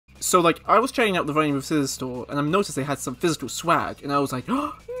So, like, I was checking out the Rhyme with Scissors store, and I noticed they had some physical swag, and I was like,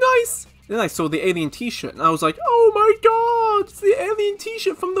 oh, nice! Then I saw the alien t-shirt, and I was like, oh my god, it's the alien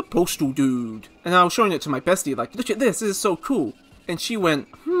t-shirt from the Postal dude. And I was showing it to my bestie, like, look at this is so cool. And she went,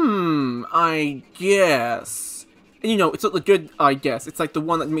 I guess. And you know, it's not the good I guess, it's like the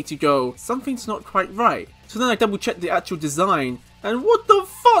one that makes you go, something's not quite right. So then I double checked the actual design, and what the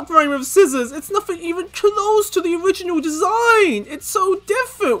fuck, Rhyme with Scissors? It's nothing even close to the original design! It's so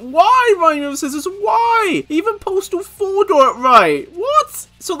different! Why, Rhyme with Scissors? Why? Even Postal 4 got it right! What?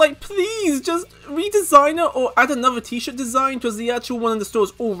 So like, please, just redesign it or add another t-shirt design, because the actual one in the store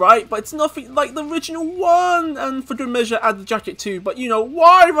is alright, but it's nothing like the original one! And for good measure, add the jacket too, but you know,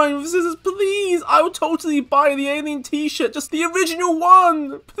 why, Rhyme with Scissors? Please! I would totally buy the alien t-shirt, just the original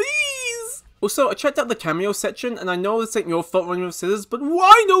one! Please! Also, I checked out the cameo section, and I know this ain't your fault, Rhyme with Scissors, but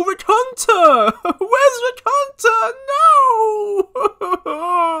why no Rick Hunter? Where's Rick Hunter?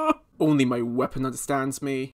 No! Only my weapon understands me.